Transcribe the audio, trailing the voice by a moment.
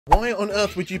Why on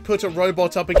earth would you put a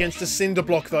robot up against a cinder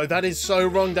block, though? That is so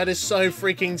wrong. That is so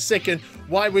freaking sick. And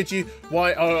why would you?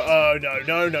 Why? Oh,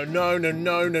 no,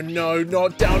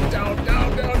 not down.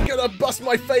 Gonna bust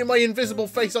my face, my invisible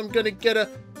face. I'm gonna get a.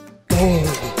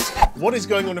 What is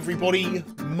going on, everybody?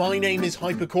 My name is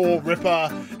Hypercore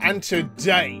Ripper, and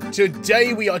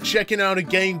today we are checking out a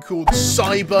game called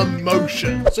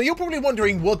Cybermotion. So you're probably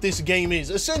wondering what this game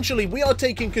is. Essentially, we are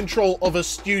taking control of a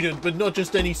student, but not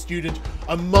just any student,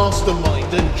 a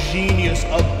mastermind, a genius,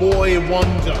 a boy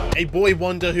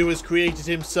wonder who has created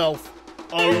himself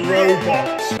a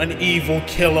robot. An evil,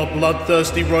 killer,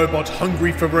 bloodthirsty robot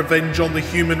hungry for revenge on the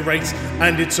human race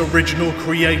and its original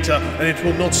creator, and it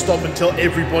will not stop until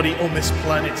everybody on this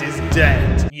planet is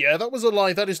dead. Yeah, that was a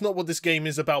lie. That is not what this game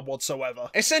is about whatsoever.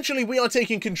 Essentially, we are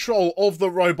taking control of the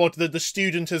robot that the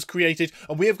student has created,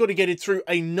 and we have got to get it through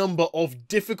a number of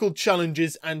difficult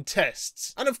challenges and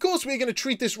tests. And of course, we're going to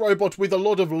treat this robot with a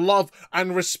lot of love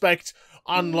and respect,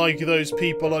 unlike those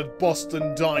people at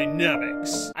Boston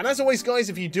Dynamics. And as always, guys,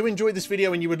 if you do enjoy this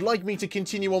video and you would like me to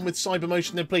continue on with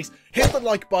Cybermotion, then please hit the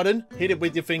like button, hit it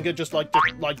with your finger, just like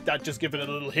that, just give it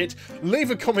a little hit. Leave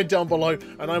a comment down below,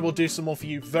 and I will do some more for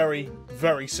you very,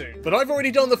 very soon. But I've already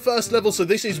done the first level, so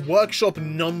this is workshop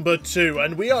number 2,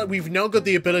 and we've now got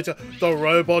the ability, the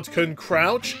robot can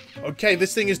crouch. Okay,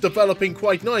 this thing is developing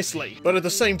quite nicely, but at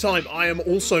the same time, I am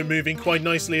also moving quite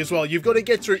nicely as well. You've got to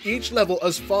get through each level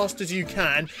as fast as you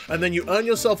can, and then you earn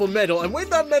yourself a medal, and with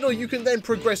that medal you can then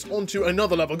progress onto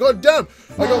another level. God damn,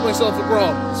 I got myself a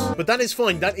bronze. But that is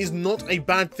fine. That is not a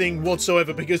bad thing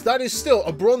whatsoever, because that is still,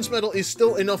 a bronze medal is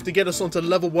still enough to get us onto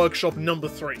level workshop number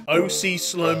 3. OC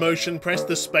slow motion, press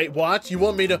the space. What? You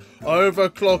want me to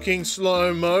overclocking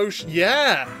slow motion?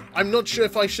 Yeah, I'm not sure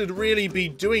if I should really be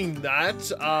doing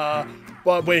that,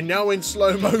 but we're now in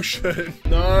slow motion.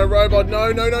 No, robot,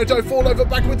 no, don't fall over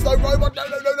backwards, though, robot, no,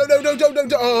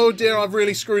 don't. Oh dear, I've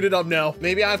really screwed it up now.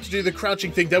 Maybe I have to do the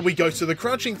crouching thing. There we go. So the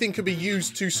crouching thing can be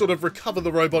used to sort of recover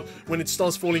the robot when it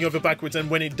starts falling over backwards and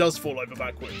when it does fall over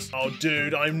backwards. Oh,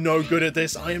 dude, I'm no good at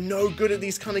this. I am no good at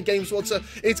these kind of games whatsoever.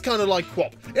 It's kind of like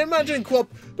Quap. Imagine Quap,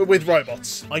 but with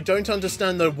robots. I don't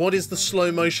understand, though, what is the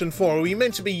slow motion for? Are we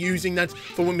meant to be using that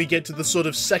for when we get to the sort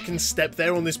of second step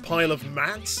there on this pile of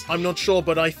mats? I'm not sure,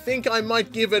 but I think I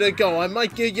might give it a go. I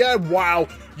might give, yeah, wow.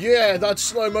 Yeah, that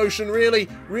slow motion really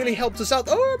helped us out.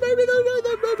 Oh, maybe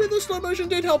the slow motion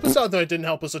did help us out. No, it didn't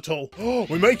help us at all. Oh,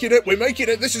 we're making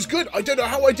it. This is good. I don't know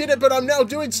how I did it, but I'm now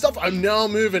doing stuff. I'm now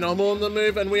moving. I'm on the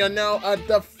move, and we are now at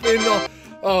the finish.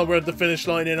 Oh, we're at the finish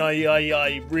line, and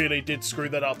I really did screw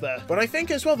that up there. But I think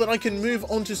as well that I can move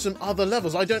on to some other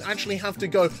levels. I don't actually have to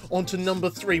go on to number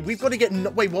 3. We've got to get,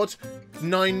 wait, what?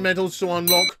 9 medals to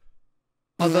unlock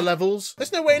other levels.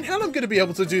 There's no way in hell I'm going to be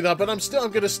able to do that, but I'm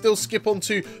going to still skip on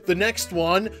to the next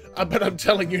one. But I'm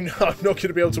telling you now, I'm not going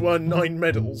to be able to earn 9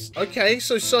 medals. Okay,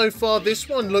 so far this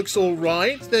one looks all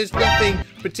right. There's nothing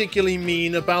particularly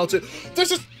mean about it.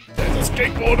 There's a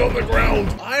skateboard on the ground.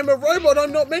 I'm a robot.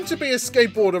 I'm not meant to be a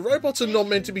skateboarder. Robots are not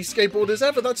meant to be skateboarders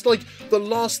ever. That's like the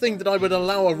last thing that I would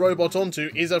allow a robot onto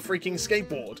is a freaking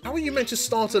skateboard. How are you meant to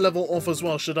start a level off as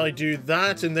well? Should I do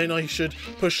that and then I should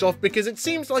push off? Because it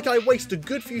seems like I waste a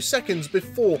good few seconds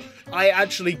before I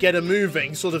actually get a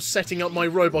moving, sort of setting up my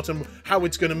robot and how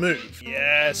it's going to move.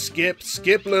 Yeah, skip,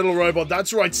 little robot.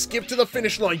 That's right. Skip to the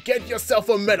finish line. Get yourself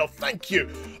a medal. Thank you.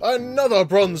 Another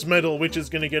bronze medal, which is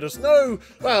going to get us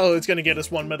it's going to get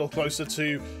us 1 medal closer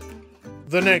to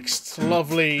the next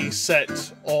lovely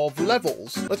set of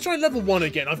levels. Let's try level 1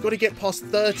 again. I've got to get past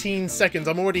 13 seconds.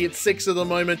 I'm already at 6 at the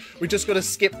moment. We just got to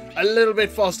skip a little bit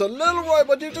faster. Little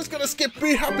robot, you just got to skip.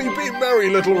 Be happy, be merry,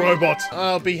 little robot.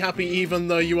 I'll be happy even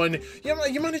though you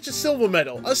managed a silver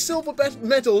medal. A silver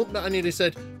medal. I nearly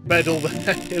said medal.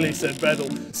 I nearly said medal.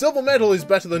 Silver medal is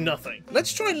better than nothing.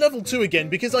 Let's try level 2 again,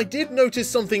 because I did notice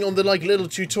something on the little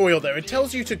tutorial there. It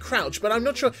tells you to crouch, but I'm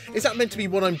not sure. Is that meant to be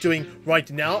what I'm doing right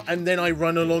now? And then I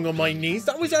run along on my knees.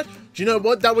 That was that. Do you know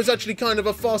what? That was actually kind of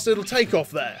a fast little takeoff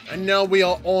there. And now we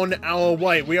are on our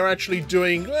way. We are actually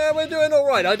doing, we're doing all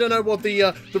right. I don't know what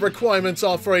the requirements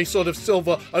are for a sort of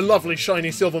a lovely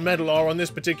shiny silver medal are on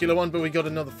this particular one, but we got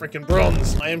another freaking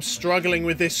bronze. I am struggling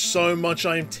with this so much.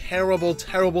 I am terrible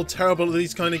at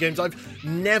these kind of games. I've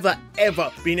never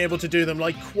ever been able to do them,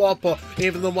 like Quap or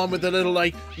even the one with the little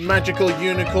magical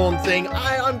unicorn thing.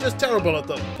 I'm just terrible at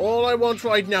them. All I want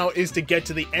right now is to get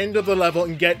to the end of the level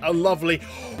and get a lovely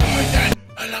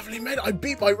medal. I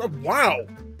beat my, wow.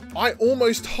 I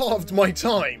almost halved my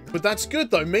time. But that's good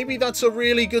though. Maybe that's a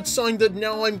really good sign that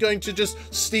now I'm going to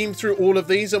just steam through all of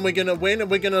these and we're going to win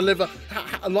and we're going to live a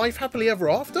life happily ever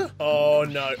after. Oh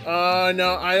no. Oh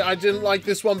no. I didn't like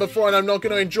this one before and I'm not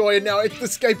going to enjoy it now. It's the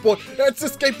skateboard. It's the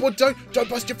skateboard. Don't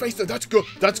bust your face though. That's good.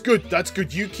 That's good. That's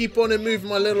good. You keep on and move,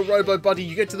 my little robo buddy.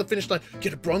 You get to the finish line.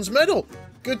 Get a bronze medal.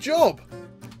 Good job.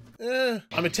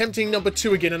 I'm attempting number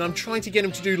 2 again, and I'm trying to get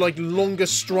him to do, like, longer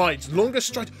strides. Longer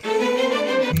strides.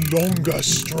 Longer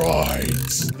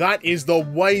strides. That is the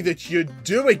way that you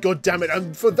do it, goddammit.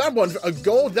 And for that one, a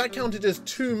gold, that counted as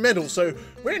 2 medals. So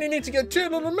we only need to get 2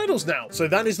 little medals now. So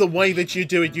that is the way that you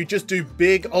do it. You just do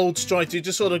big old strides. You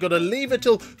just sort of got to leave it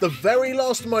till the very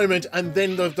last moment, and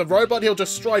then the robot, he'll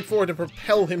just stride forward and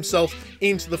propel himself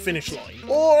into the finish line.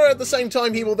 Or at the same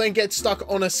time, he will then get stuck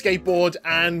on a skateboard,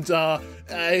 and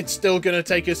it's still going to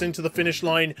take us into the finish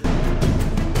line.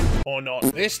 Or not.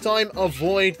 This time,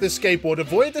 avoid the skateboard.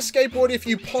 Avoid the skateboard if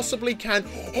you possibly can.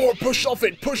 Or push off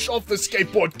it. Push off the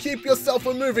skateboard. Keep yourself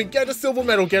from moving. Get a silver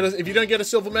medal. If you don't get a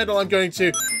silver medal, I'm going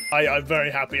to... I'm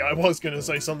very happy. I was going to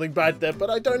say something bad there,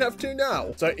 but I don't have to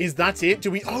now. So is that it?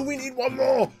 Oh, we need one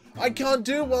more. I can't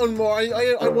do one more.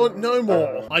 I want no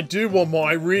more. I do want more.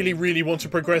 I really, really want to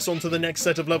progress on to the next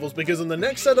set of levels, because in the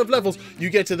next set of levels, you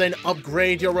get to then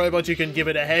upgrade your robot. You can give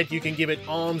it a head. You can give it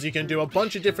arms. You can do a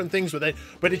bunch of different things with it.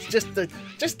 But it's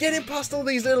just getting past all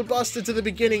these little bastards at the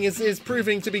beginning is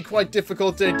proving to be quite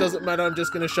difficult. It doesn't matter. I'm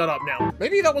just going to shut up now.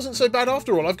 Maybe that wasn't so bad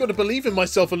after all. I've got to believe in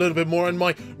myself a little bit more and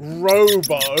my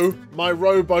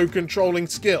robo controlling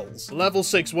skills. Level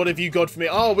 6. What have you got for me?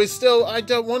 Oh, I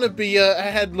don't want to be a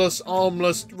headless,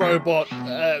 armless robot.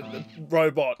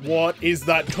 What is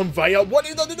that conveyor? What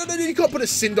is that? No, you can't put a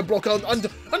cinder block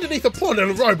underneath a poor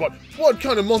little robot. What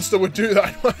kind of monster would do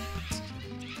that?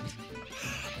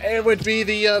 It would be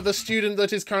the student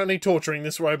that is currently torturing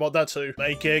this robot. That's who.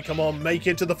 Make it, come on, make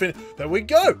it to the finish. There we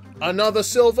go. Another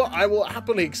silver. I will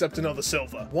happily accept another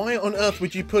silver. Why on earth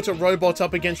would you put a robot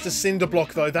up against a cinder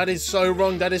block though? That is so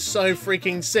wrong. That is so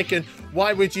freaking sick. And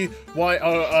why would you? Why?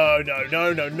 Oh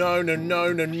no,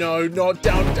 not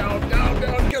down.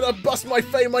 I'm gonna bust my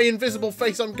invisible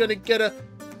face. I'm gonna get a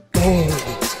gold.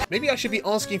 Maybe I should be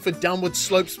asking for downward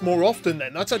slopes more often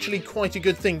then. That's actually quite a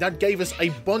good thing. That gave us a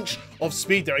bunch of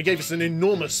speed there. It gave us an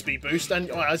enormous speed boost.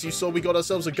 And as you saw, we got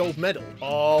ourselves a gold medal.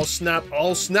 Oh, snap.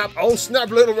 Oh, snap. Oh, snap,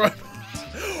 little robot.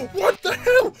 What the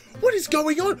hell? What is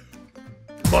going on?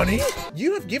 Money?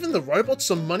 You have given the robot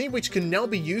some money which can now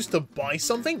be used to buy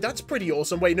something? That's pretty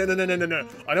awesome. Wait, no.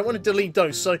 I don't want to delete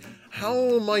those. So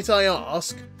how might I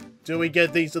ask... Do we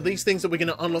get these? Are these things that we're going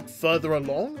to unlock further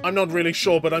along? I'm not really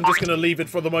sure, but I'm just going to leave it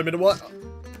for the moment. What?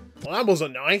 Well, that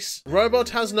wasn't nice. Robot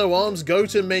has no arms. Go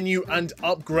to menu and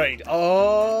upgrade.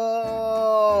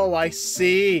 Oh, I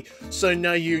see. So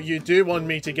now you do want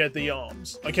me to get the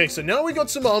arms. Okay, so now we got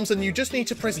some arms and you just need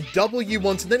to press W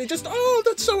once and then it just... Oh,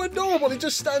 that's so adorable. It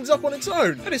just stands up on its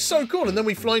own. That is so cool. And then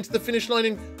we fly into the finish line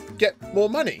and get more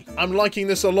money. I'm liking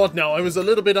this a lot now. I was a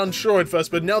little bit unsure at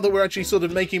first, but now that we're actually sort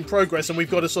of making progress and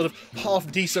we've got a sort of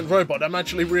half-decent robot, I'm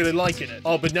actually really liking it.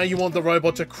 Oh, but now you want the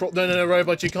robot to crawl... No,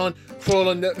 robot, you can't crawl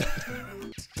on...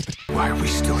 Why are we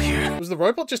still here? Was the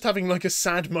robot just having like a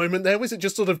sad moment there? Was it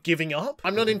just sort of giving up?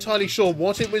 I'm not entirely sure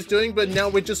what it was doing, but now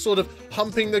we're just sort of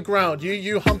humping the ground.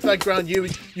 You hump that ground,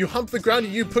 you hump the ground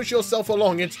and you push yourself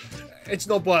along. It's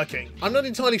not working. I'm not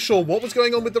entirely sure what was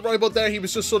going on with the robot there. He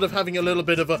was just sort of having a little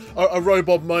bit of a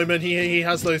robot moment. He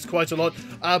has those quite a lot.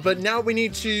 But now we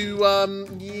need to,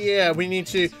 we need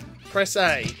to press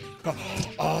A.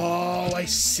 Oh, I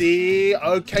see.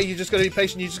 Okay, you just got to be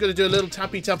patient. You just got to do a little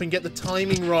tappy tap and get the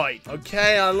timing right.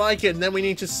 Okay, I like it. And then we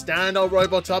need to stand our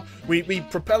robot up. We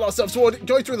propel ourselves forward,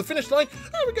 go through the finish line.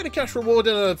 Oh, we get a cash reward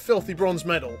and a filthy bronze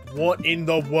medal. What in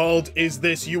the world is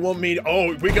this? You want me to...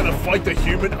 Oh, we're going to fight the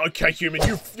human? Okay, human.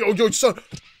 You're so...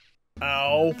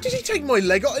 Ow. Did he take my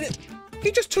leg off? He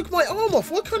just took my arm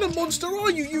off. What kind of monster are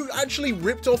you? You actually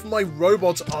ripped off my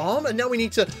robot's arm, and now we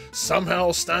need to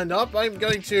somehow stand up. I'm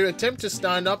going to attempt to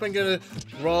stand up. I'm going to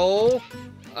roll.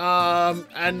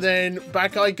 And then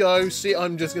back I go. See,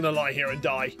 I'm just going to lie here and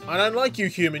die. I don't like you,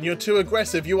 human. You're too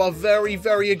aggressive. You are very,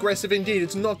 very aggressive indeed.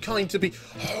 It's not kind to be...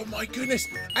 Oh, my goodness.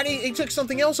 And he took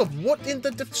something else off. What in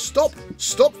the... Stop.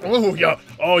 Stop. Oh, yeah.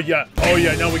 Oh, yeah. Oh,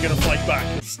 yeah. Now we're going to fight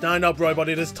back. Stand up, robot.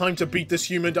 It is time to beat this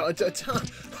human...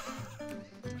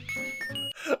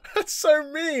 That's so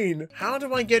mean. How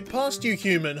do I get past you,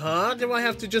 human, huh? Do I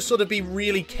have to just sort of be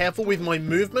really careful with my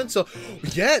movements? Or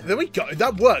yeah, there we go.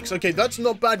 That works. Okay, that's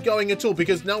not bad going at all,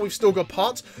 because now we've still got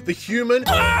parts. The human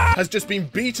has just been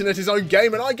beaten at his own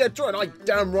game, and I get through it.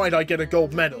 Damn right I get a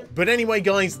gold medal. But anyway,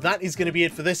 guys, that is going to be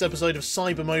it for this episode of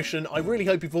Cybermotion. I really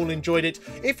hope you've all enjoyed it.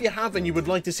 If you have and you would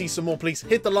like to see some more, please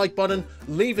hit the like button,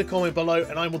 leave a comment below,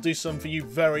 and I will do some for you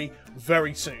very,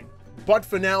 very soon. But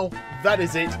for now, that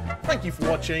is it. Thank you for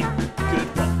watching.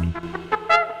 Goodbye.